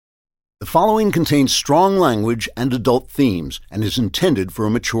The following contains strong language and adult themes and is intended for a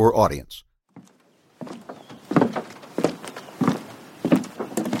mature audience.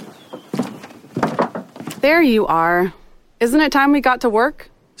 There you are. Isn't it time we got to work?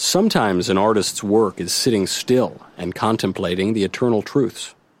 Sometimes an artist's work is sitting still and contemplating the eternal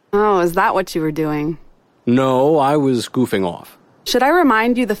truths. Oh, is that what you were doing? No, I was goofing off. Should I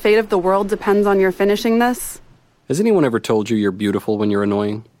remind you the fate of the world depends on your finishing this? Has anyone ever told you you're beautiful when you're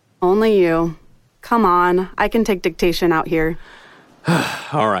annoying? Only you. Come on, I can take dictation out here.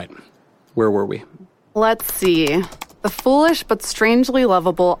 All right. Where were we? Let's see. The foolish but strangely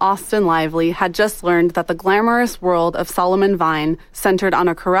lovable Austin Lively had just learned that the glamorous world of Solomon Vine centered on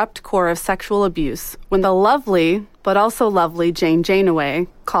a corrupt core of sexual abuse when the lovely, but also lovely Jane Janeway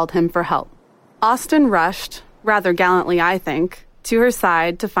called him for help. Austin rushed, rather gallantly I think, to her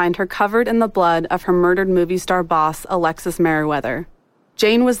side to find her covered in the blood of her murdered movie star boss, Alexis Merriweather.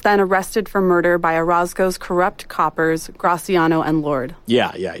 Jane was then arrested for murder by Orozco's corrupt coppers, Graciano and Lord.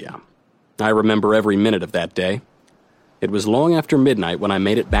 Yeah. I remember every minute of that day. It was long after midnight when I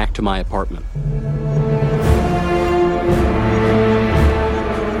made it back to my apartment.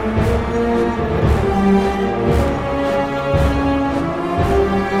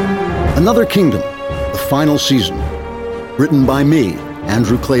 Another Kingdom, the final season. Written by me,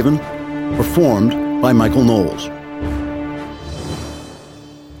 Andrew Klavan. Performed by Michael Knowles.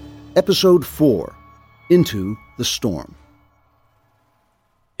 Episode 4, Into the Storm.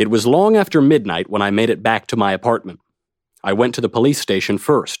 It was long after midnight when I made it back to my apartment. I went to the police station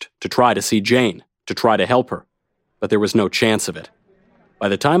first to try to see Jane, to try to help her, but there was no chance of it. By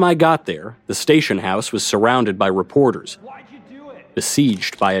the time I got there, the station house was surrounded by reporters,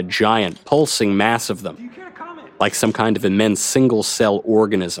 besieged by a giant, pulsing mass of them, like some kind of immense single-cell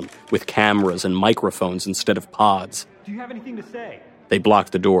organism with cameras and microphones instead of pods. Do you have anything to say? They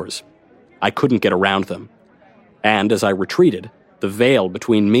blocked the doors. I couldn't get around them. And as I retreated, the veil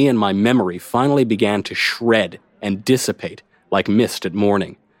between me and my memory finally began to shred and dissipate like mist at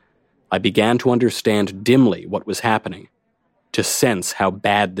morning. I began to understand dimly what was happening, to sense how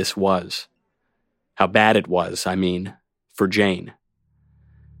bad this was. How bad it was, I mean, for Jane.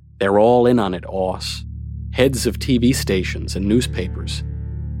 They're all in on it, Oss. Heads of TV stations and newspapers.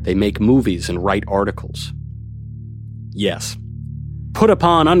 They make movies and write articles. Yes. Put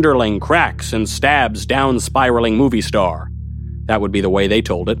upon underling cracks and stabs down-spiraling movie star. That would be the way they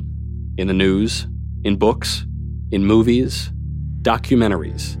told it. In the news, in books, in movies,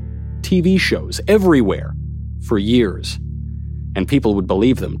 documentaries, TV shows, everywhere, for years. And people would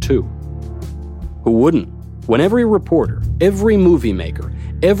believe them, too. Who wouldn't? When every reporter, every movie maker,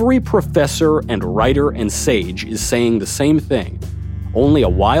 every professor and writer and sage is saying the same thing, only a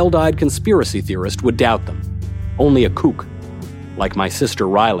wild-eyed conspiracy theorist would doubt them. Only a kook, like my sister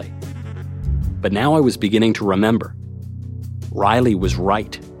Riley. But now I was beginning to remember. Riley was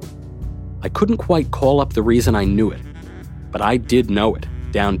right. I couldn't quite call up the reason I knew it, but I did know it,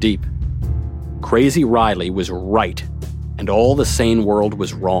 down deep. Crazy Riley was right, and all the sane world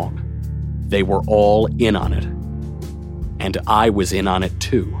was wrong. They were all in on it. And I was in on it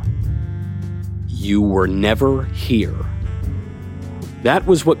too. You were never here. That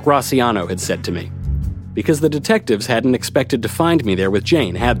was what Graciano had said to me, because the detectives hadn't expected to find me there with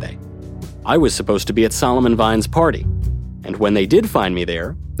Jane, had they? I was supposed to be at Solomon Vine's party, and when they did find me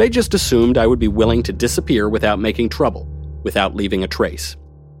there, they just assumed I would be willing to disappear without making trouble, without leaving a trace.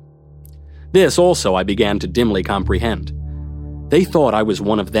 This also I began to dimly comprehend. They thought I was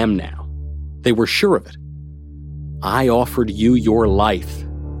one of them now. They were sure of it. I offered you your life,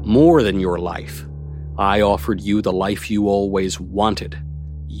 more than your life. I offered you the life you always wanted.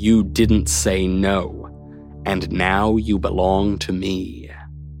 You didn't say no, and now you belong to me.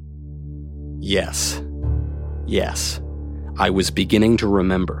 Yes, I was beginning to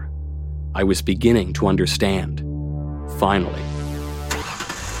remember. I was beginning to understand. Finally.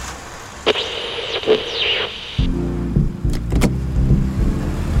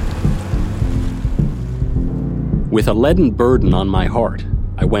 With a leaden burden on my heart,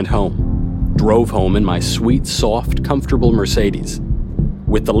 I went home. Drove home in my sweet, soft, comfortable Mercedes,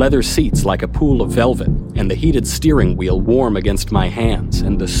 with the leather seats like a pool of velvet and the heated steering wheel warm against my hands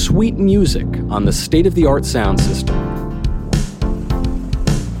and the sweet music on the state-of-the-art sound system.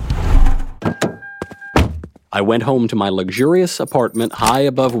 I went home to my luxurious apartment high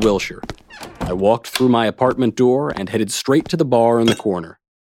above Wilshire. I walked through my apartment door and headed straight to the bar in the corner.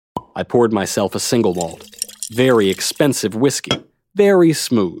 I poured myself a single malt. Very expensive whiskey, very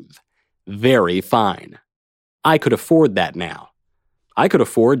smooth, very fine. I could afford that now. I could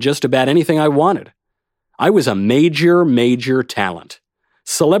afford just about anything I wanted. I was a major talent.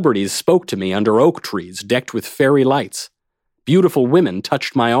 Celebrities spoke to me under oak trees decked with fairy lights. Beautiful women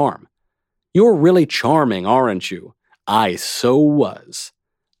touched my arm. "You're really charming, aren't you?" I so was.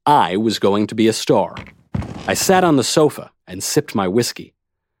 I was going to be a star. I sat on the sofa and sipped my whiskey.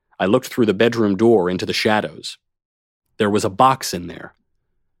 I looked through the bedroom door into the shadows. There was a box in there.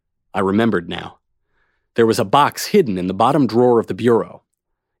 I remembered now. There was a box hidden in the bottom drawer of the bureau.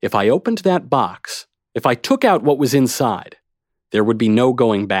 If I opened that box, if I took out what was inside, there would be no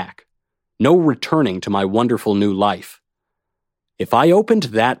going back, no returning to my wonderful new life. If I opened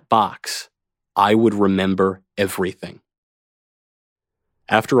that box, I would remember everything.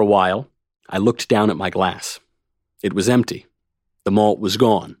 After a while, I looked down at my glass. It was empty. The malt was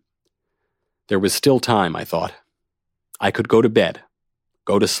gone. There was still time, I thought. I could go to bed,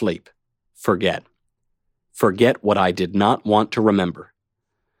 go to sleep, forget. Forget what I did not want to remember.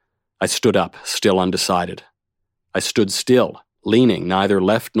 I stood up, still undecided. I stood still, leaning neither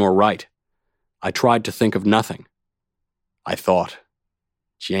left nor right. I tried to think of nothing. I thought,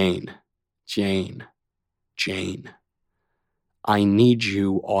 Jane, Jane, Jane. I need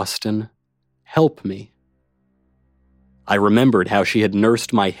you, Austin. Help me. I remembered how she had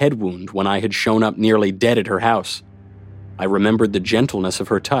nursed my head wound when I had shown up nearly dead at her house. I remembered the gentleness of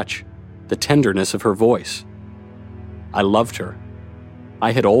her touch, the tenderness of her voice. I loved her.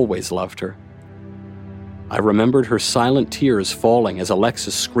 I had always loved her. I remembered her silent tears falling as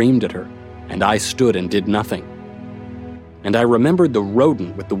Alexis screamed at her, and I stood and did nothing. And I remembered the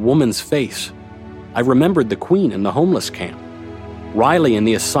rodent with the woman's face. I remembered the Queen in the homeless camp, Riley in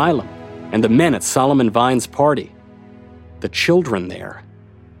the asylum, and the men at Solomon Vine's party. The children there,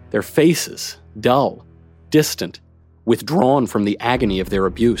 their faces, dull, distant, withdrawn from the agony of their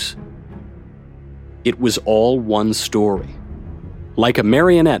abuse. It was all one story. Like a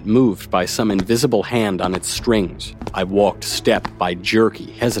marionette moved by some invisible hand on its strings, I walked step by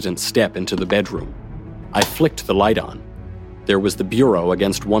jerky, hesitant step into the bedroom. I flicked the light on. There was the bureau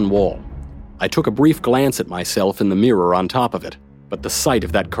against one wall. I took a brief glance at myself in the mirror on top of it, but the sight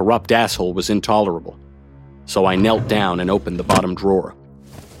of that corrupt asshole was intolerable. So I knelt down and opened the bottom drawer.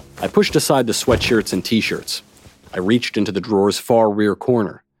 I pushed aside the sweatshirts and t-shirts. I reached into the drawer's far rear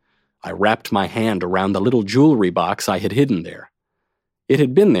corner. I wrapped my hand around the little jewelry box I had hidden there. It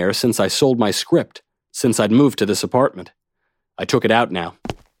had been there since I sold my script, since I'd moved to this apartment. I took it out now.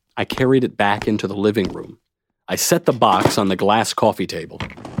 I carried it back into the living room. I set the box on the glass coffee table.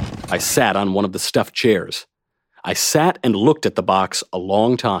 I sat on one of the stuffed chairs. I sat and looked at the box a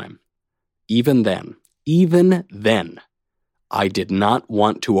long time. Even then, I did not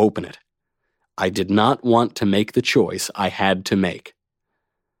want to open it. I did not want to make the choice I had to make.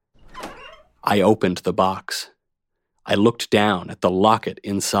 I opened the box. I looked down at the locket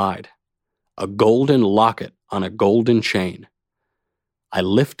inside. A golden locket on a golden chain. I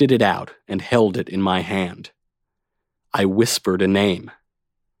lifted it out and held it in my hand. I whispered a name.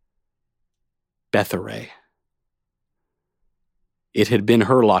 Betharay. It had been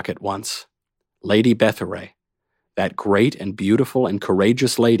her locket once. Lady Betharay. That great and beautiful and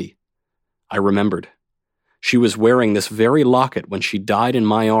courageous lady. I remembered. She was wearing this very locket when she died in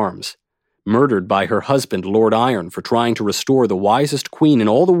my arms, murdered by her husband, Lord Iron, for trying to restore the wisest queen in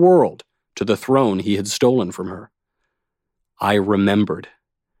all the world to the throne he had stolen from her. I remembered.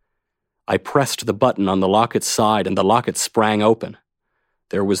 I pressed the button on the locket's side and the locket sprang open.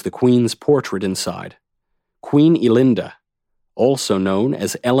 There was the queen's portrait inside. Queen Elinda, also known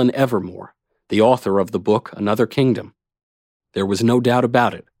as Ellen Evermore, the author of the book Another Kingdom. There was no doubt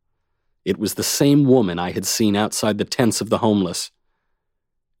about it. It was the same woman I had seen outside the tents of the homeless.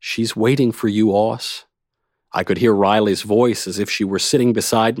 "She's waiting for you, Aus." I could hear Riley's voice as if she were sitting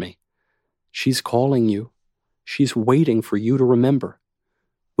beside me. "She's calling you. She's waiting for you to remember.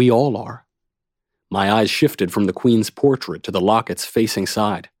 We all are." My eyes shifted from the Queen's portrait to the locket's facing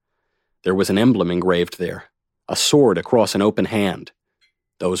side. There was an emblem engraved there, a sword across an open hand.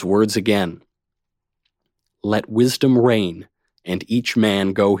 Those words again. "Let wisdom reign, and each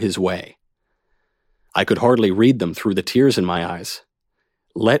man go his way." I could hardly read them through the tears in my eyes.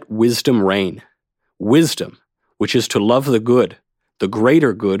 Let wisdom reign. Wisdom, which is to love the good, the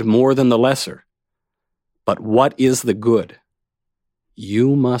greater good more than the lesser. But what is the good?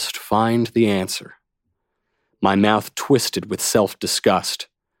 You must find the answer. My mouth twisted with self-disgust.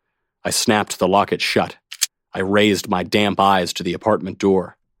 I snapped the locket shut. I raised my damp eyes to the apartment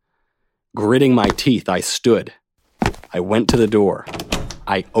door. Gritting my teeth, I stood. I went to the door.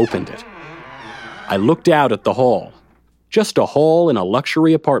 I opened it. I looked out at the hall. Just a hall in a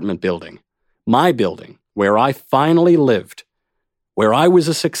luxury apartment building. My building, where I finally lived. Where I was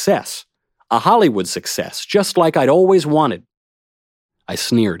a success. A Hollywood success, just like I'd always wanted. I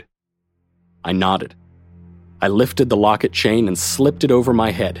sneered. I nodded. I lifted the locket chain and slipped it over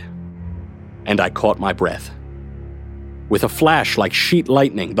my head. And I caught my breath. With a flash like sheet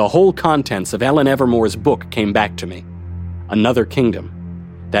lightning, the whole contents of Ellen Evermore's book came back to me. Another Kingdom.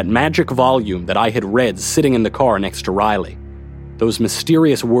 That magic volume that I had read sitting in the car next to Riley. Those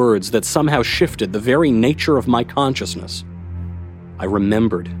mysterious words that somehow shifted the very nature of my consciousness. I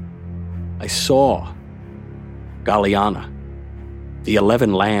remembered. I saw. Galliana. The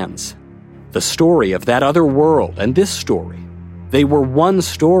 11 lands. The story of that other world and this story. They were one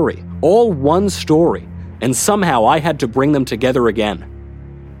story, all one story, and somehow I had to bring them together again.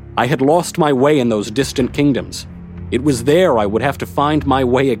 I had lost my way in those distant kingdoms. It was there I would have to find my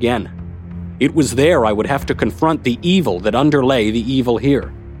way again. It was there I would have to confront the evil that underlay the evil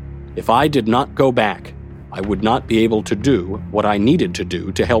here. If I did not go back, I would not be able to do what I needed to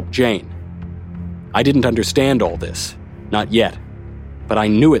do to help Jane. I didn't understand all this, not yet, but I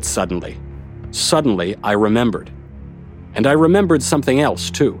knew it suddenly. Suddenly, I remembered. And I remembered something else,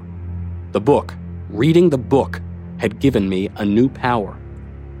 too. The book, reading the book, had given me a new power.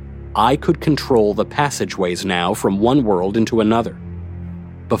 I could control the passageways now from one world into another.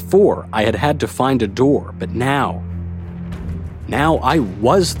 Before, I had had to find a door, but now I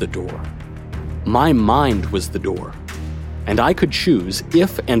was the door. My mind was the door, and I could choose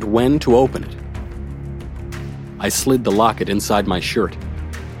if and when to open it. I slid the locket inside my shirt.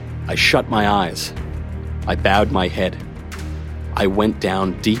 I shut my eyes. I bowed my head. I went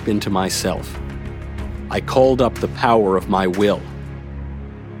down deep into myself. I called up the power of my will.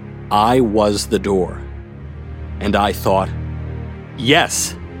 I was the door. And I thought,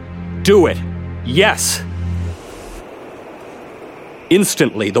 yes, do it, yes.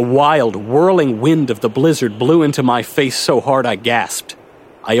 Instantly, the wild, whirling wind of the blizzard blew into my face so hard I gasped.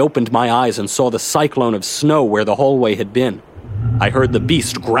 I opened my eyes and saw the cyclone of snow where the hallway had been. I heard the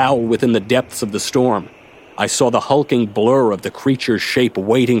beast growl within the depths of the storm. I saw the hulking blur of the creature's shape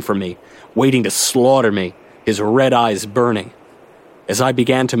waiting for me, waiting to slaughter me, his red eyes burning. As I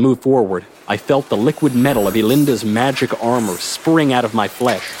began to move forward, I felt the liquid metal of Elinda's magic armor spring out of my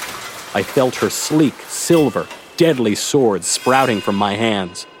flesh. I felt her sleek, silver, deadly sword sprouting from my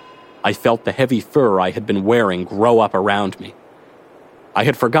hands. I felt the heavy fur I had been wearing grow up around me. I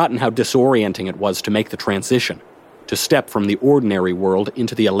had forgotten how disorienting it was to make the transition, to step from the ordinary world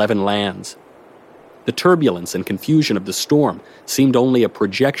into the 11 lands. The turbulence and confusion of the storm seemed only a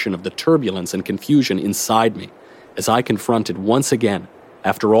projection of the turbulence and confusion inside me, as I confronted once again,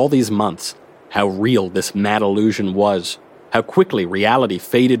 after all these months, how real this mad illusion was, how quickly reality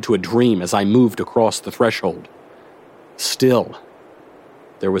faded to a dream as I moved across the threshold. Still,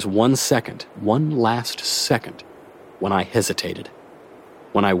 there was one last second, when I hesitated,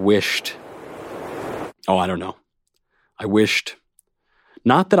 when I wished, I wished,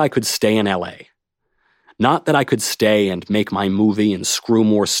 not that I could stay in L.A., not that I could stay and make my movie and screw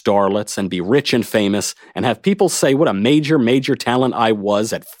more starlets and be rich and famous and have people say what a major talent I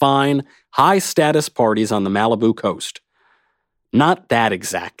was at fine, high-status parties on the Malibu coast. Not that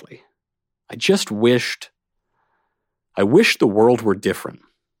exactly. I just wished the world were different.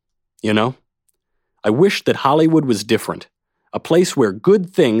 You know? I wished that Hollywood was different, a place where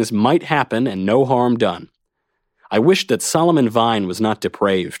good things might happen and no harm done. I wished that Solomon Vine was not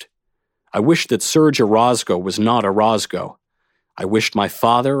depraved. I wished that Serge Orozco was not Orozco. I wished my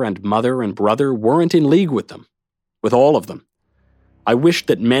father and mother and brother weren't in league with them, with all of them. I wished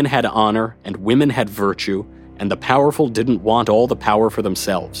that men had honor and women had virtue, and the powerful didn't want all the power for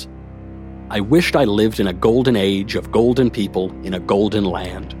themselves. I wished I lived in a golden age of golden people in a golden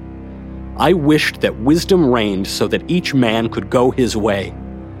land. I wished that wisdom reigned so that each man could go his way.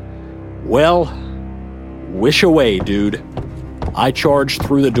 Well, wish away, dude. I charged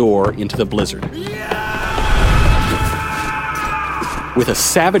through the door into the blizzard. With a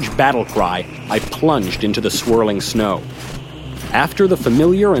savage battle cry, I plunged into the swirling snow. After the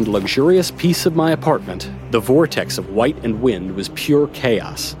familiar and luxurious peace of my apartment, the vortex of white and wind was pure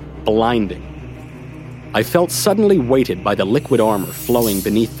chaos, blinding. I felt suddenly weighted by the liquid armor flowing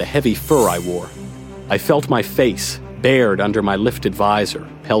beneath the heavy fur I wore. I felt my face, bared under my lifted visor,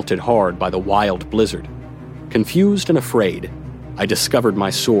 pelted hard by the wild blizzard. Confused and afraid, I discovered my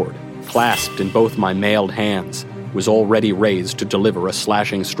sword, clasped in both my mailed hands, was already raised to deliver a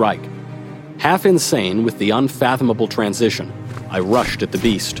slashing strike. Half insane with the unfathomable transition, I rushed at the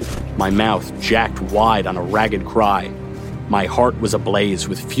beast, my mouth jacked wide on a ragged cry. My heart was ablaze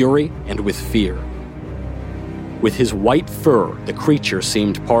with fury and with fear. With his white fur, the creature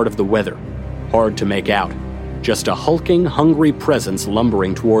seemed part of the weather, hard to make out, just a hulking, hungry presence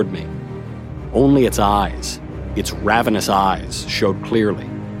lumbering toward me. Only its eyes, Its ravenous eyes showed clearly,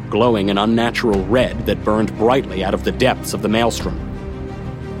 glowing an unnatural red that burned brightly out of the depths of the maelstrom.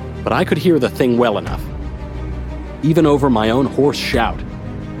 But I could hear the thing well enough. Even over my own hoarse shout,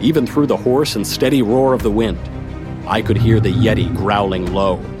 even through the hoarse and steady roar of the wind, I could hear the Yeti growling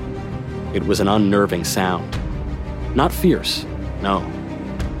low. It was an unnerving sound. Not fierce, no.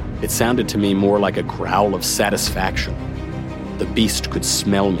 It sounded to me more like a growl of satisfaction. The beast could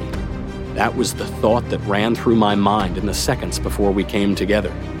smell me. That was the thought that ran through my mind in the seconds before we came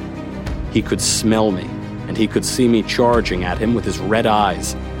together. He could smell me, and he could see me charging at him with his red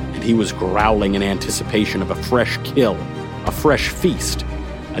eyes, and he was growling in anticipation of a fresh kill, a fresh feast,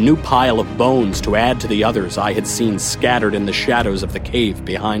 a new pile of bones to add to the others I had seen scattered in the shadows of the cave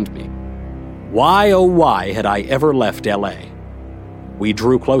behind me. Why, oh why, had I ever left L.A.? We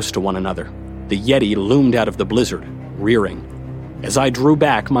drew close to one another. The Yeti loomed out of the blizzard, rearing. As I drew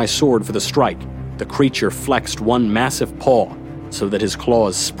back my sword for the strike, the creature flexed one massive paw so that his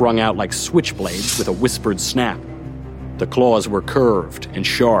claws sprung out like switchblades with a whispered snap. The claws were curved and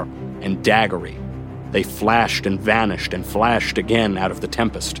sharp and daggery. They flashed and vanished and flashed again out of the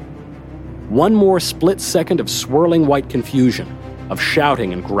tempest. One more split second of swirling white confusion, of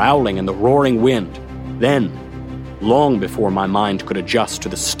shouting and growling in the roaring wind. Then, long before my mind could adjust to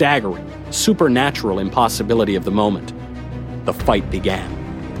the staggering, supernatural impossibility of the moment, the fight began.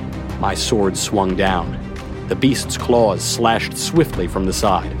 My sword swung down. The beast's claws slashed swiftly from the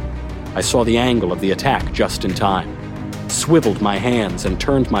side. I saw the angle of the attack just in time, swiveled my hands and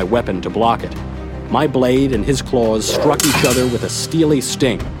turned my weapon to block it. My blade and his claws struck each other with a steely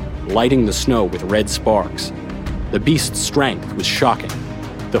sting, lighting the snow with red sparks. The beast's strength was shocking.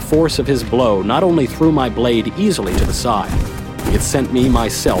 The force of his blow not only threw my blade easily to the side, it sent me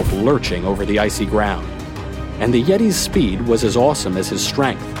myself lurching over the icy ground. And the Yeti's speed was as awesome as his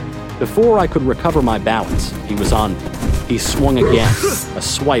strength. Before I could recover my balance, he was on me. He swung again, a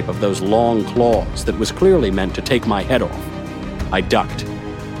swipe of those long claws that was clearly meant to take my head off. I ducked.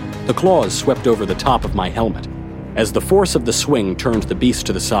 The claws swept over the top of my helmet. As the force of the swing turned the beast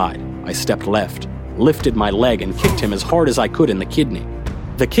to the side, I stepped left, lifted my leg and kicked him as hard as I could in the kidney.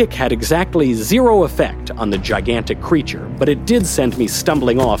 The kick had exactly zero effect on the gigantic creature, but it did send me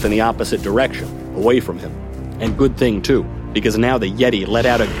stumbling off in the opposite direction, away from him. And good thing, too, because now the Yeti let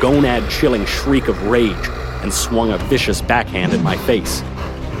out a gonad-chilling shriek of rage and swung a vicious backhand at my face.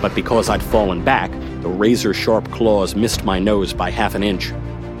 But because I'd fallen back, the razor-sharp claws missed my nose by half an inch.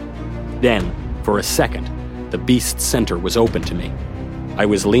 Then, for a second, the beast's center was open to me. I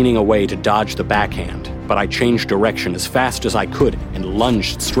was leaning away to dodge the backhand, but I changed direction as fast as I could and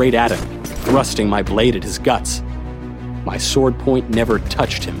lunged straight at him, thrusting my blade at his guts. My sword point never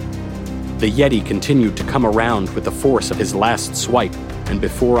touched him. The Yeti continued to come around with the force of his last swipe, and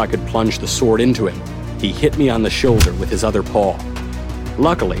before I could plunge the sword into him, he hit me on the shoulder with his other paw.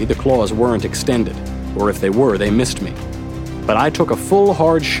 Luckily, the claws weren't extended, or if they were, they missed me. But I took a full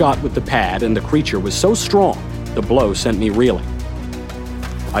hard shot with the pad, and the creature was so strong, the blow sent me reeling.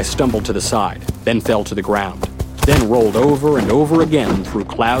 I stumbled to the side, then fell to the ground, then rolled over and over again through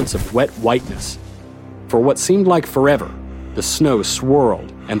clouds of wet whiteness. For what seemed like forever, the snow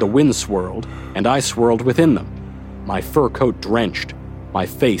swirled, and the wind swirled, and I swirled within them. My fur coat drenched, my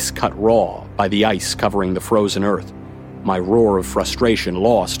face cut raw by the ice covering the frozen earth, my roar of frustration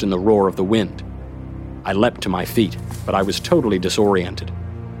lost in the roar of the wind. I leapt to my feet, but I was totally disoriented.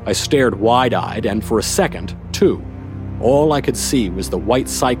 I stared wide-eyed, and for a second, two, all I could see was the white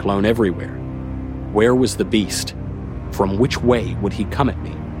cyclone everywhere. Where was the beast? From which way would he come at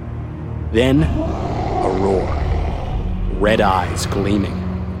me? Then, a roar. Red eyes gleaming.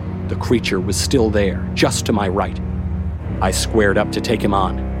 The creature was still there, just to my right. I squared up to take him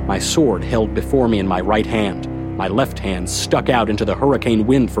on, my sword held before me in my right hand, my left hand stuck out into the hurricane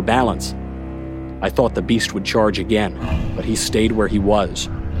wind for balance. I thought the beast would charge again, but he stayed where he was,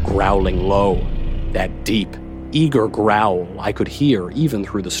 growling low, that deep, eager growl I could hear even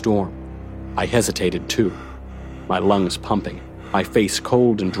through the storm. I hesitated too, my lungs pumping, my face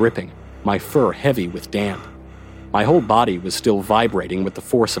cold and dripping, my fur heavy with damp. My whole body was still vibrating with the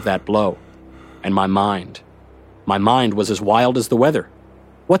force of that blow. And my mind was as wild as the weather.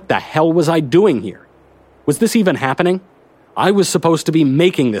 What the hell was I doing here? Was this even happening? I was supposed to be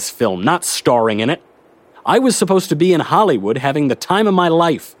making this film, not starring in it. I was supposed to be in Hollywood having the time of my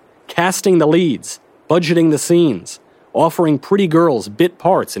life, casting the leads, budgeting the scenes, offering pretty girls bit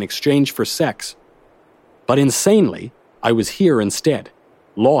parts in exchange for sex. But insanely, I was here instead,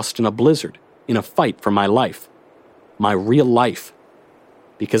 lost in a blizzard, in a fight for my life. My real life.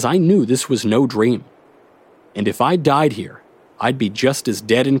 Because I knew this was no dream. And if I died here, I'd be just as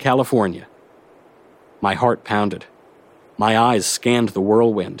dead in California. My heart pounded. My eyes scanned the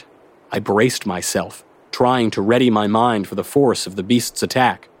whirlwind. I braced myself, trying to ready my mind for the force of the beast's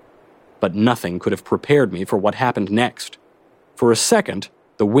attack. But nothing could have prepared me for what happened next. For a second,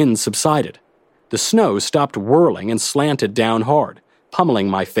 the wind subsided. The snow stopped whirling and slanted down hard, pummeling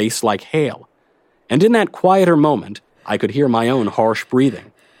my face like hail. And in that quieter moment, I could hear my own harsh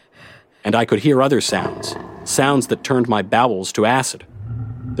breathing. And I could hear other sounds, sounds that turned my bowels to acid.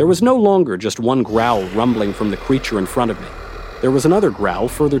 There was no longer just one growl rumbling from the creature in front of me. There was another growl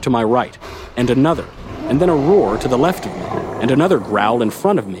further to my right, and another, and then a roar to the left of me, and another growl in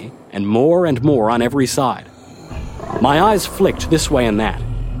front of me, and more on every side. My eyes flicked this way and that.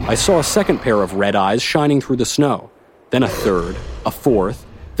 I saw a second pair of red eyes shining through the snow, then a third, a fourth,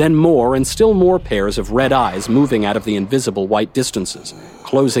 then more and still more pairs of red eyes moving out of the invisible white distances,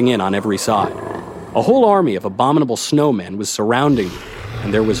 closing in on every side. A whole army of abominable snowmen was surrounding me,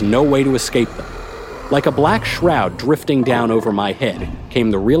 and there was no way to escape them. Like a black shroud drifting down over my head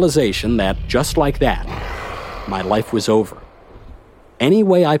came the realization that, just like that, my life was over. Any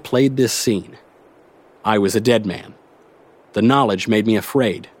way I played this scene, I was a dead man. The knowledge made me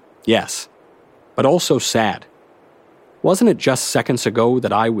afraid, yes, but also sad. Wasn't it just seconds ago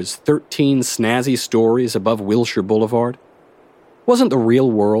that I was 13 snazzy stories above Wilshire Boulevard? Wasn't the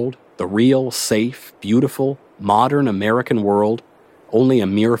real world, the real, safe, beautiful, modern American world, only a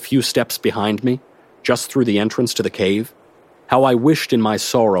mere few steps behind me, just through the entrance to the cave? How I wished in my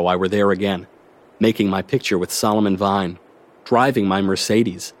sorrow I were there again, making my picture with Solomon Vine, driving my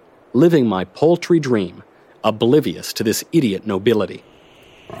Mercedes, living my paltry dream, oblivious to this idiot nobility.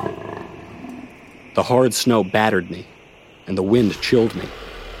 The hard snow battered me, and the wind chilled me,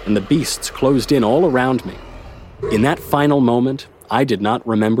 and the beasts closed in all around me. In that final moment, I did not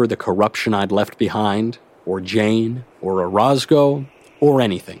remember the corruption I'd left behind, or Jane, or Orozco, or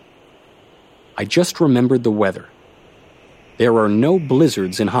anything. I just remembered the weather. There are no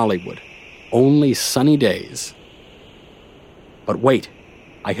blizzards in Hollywood, only sunny days. But wait,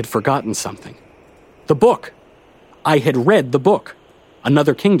 I had forgotten something. The book! I had read the book,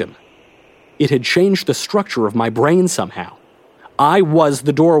 Another Kingdom. It had changed the structure of my brain somehow. I was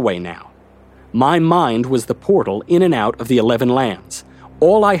the doorway now. My mind was the portal in and out of the 11 lands.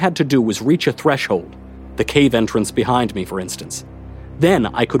 All I had to do was reach a threshold, the cave entrance behind me, for instance. Then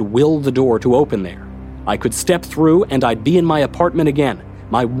I could will the door to open there. I could step through and I'd be in my apartment again,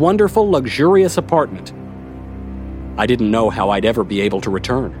 my wonderful, luxurious apartment. I didn't know how I'd ever be able to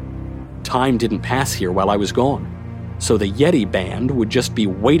return. Time didn't pass here while I was gone, so the Yeti band would just be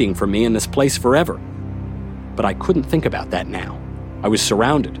waiting for me in this place forever. But I couldn't think about that now. I was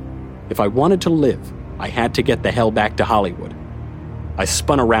surrounded. If I wanted to live, I had to get the hell back to Hollywood. I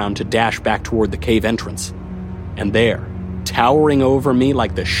spun around to dash back toward the cave entrance. And there, towering over me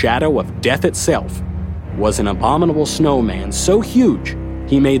like the shadow of death itself, was an abominable snowman so huge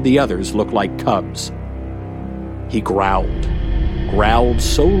he made the others look like cubs. He growled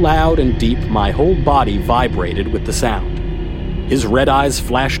so loud and deep my whole body vibrated with the sound. His red eyes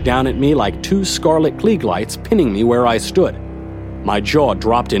flashed down at me like two scarlet Klieg lights pinning me where I stood. My jaw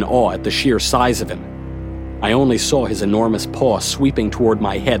dropped in awe at the sheer size of him. I only saw his enormous paw sweeping toward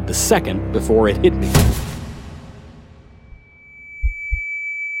my head the second before it hit me.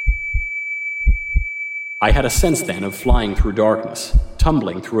 I had a sense then of flying through darkness,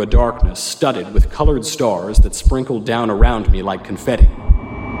 tumbling through a darkness studded with colored stars that sprinkled down around me like confetti.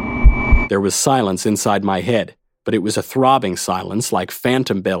 There was silence inside my head, but it was a throbbing silence like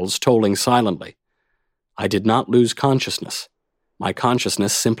phantom bells tolling silently. I did not lose consciousness. My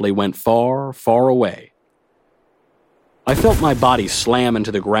consciousness simply went far, far away. I felt my body slam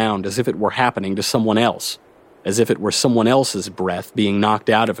into the ground as if it were happening to someone else, as if it were someone else's breath being knocked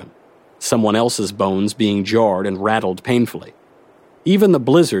out of him, someone else's bones being jarred and rattled painfully. Even the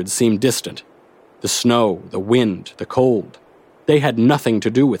blizzards seemed distant. The snow, the wind, the cold, they had nothing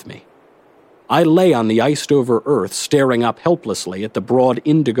to do with me. I lay on the iced-over earth staring up helplessly at the broad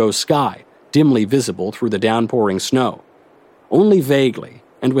indigo sky, dimly visible through the downpouring snow. Only vaguely,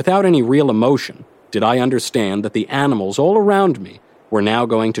 and without any real emotion, did I understand that the animals all around me were now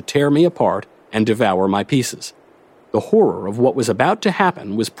going to tear me apart and devour my pieces. The horror of what was about to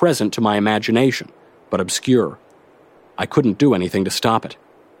happen was present to my imagination, but obscure. I couldn't do anything to stop it.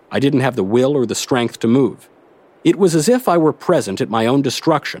 I didn't have the will or the strength to move. It was as if I were present at my own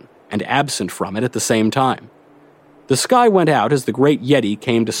destruction and absent from it at the same time. The sky went out as the great Yeti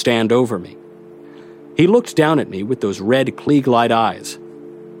came to stand over me. He looked down at me with those red Klieg-light eyes.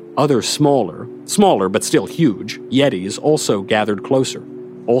 Other smaller but still huge, Yetis also gathered closer,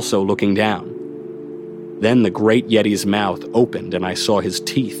 also looking down. Then the great Yeti's mouth opened and I saw his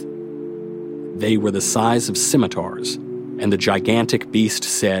teeth. they were the size of scimitars, and the gigantic beast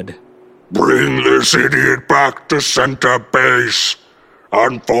said, "Bring this idiot back to center base.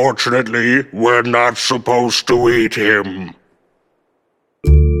 Unfortunately, we're not supposed to eat him."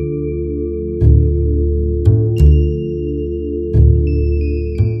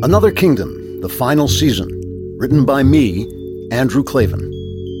 Another Kingdom, the final season, written by me, Andrew Klavan,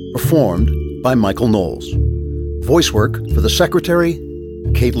 performed by Michael Knowles. Voice work for the Secretary,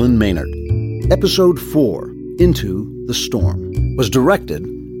 Caitlin Maynard. Episode 4, Into the Storm, was directed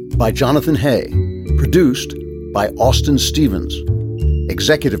by Jonathan Hay, produced by Austin Stevens,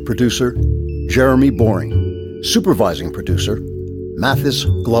 executive producer, Jeremy Boring, supervising producer, Mathis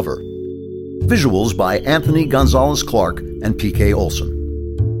Glover. Visuals by Anthony Gonzalez-Clark and P.K. Olson.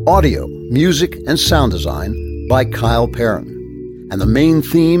 Audio, music, and sound design by Kyle Perrin. And the main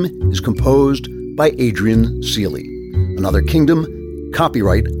theme is composed by Adrian Seeley. Another Kingdom,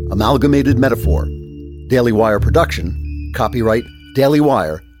 copyright Amalgamated Metaphor. Daily Wire production, copyright Daily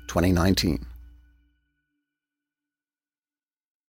Wire 2019.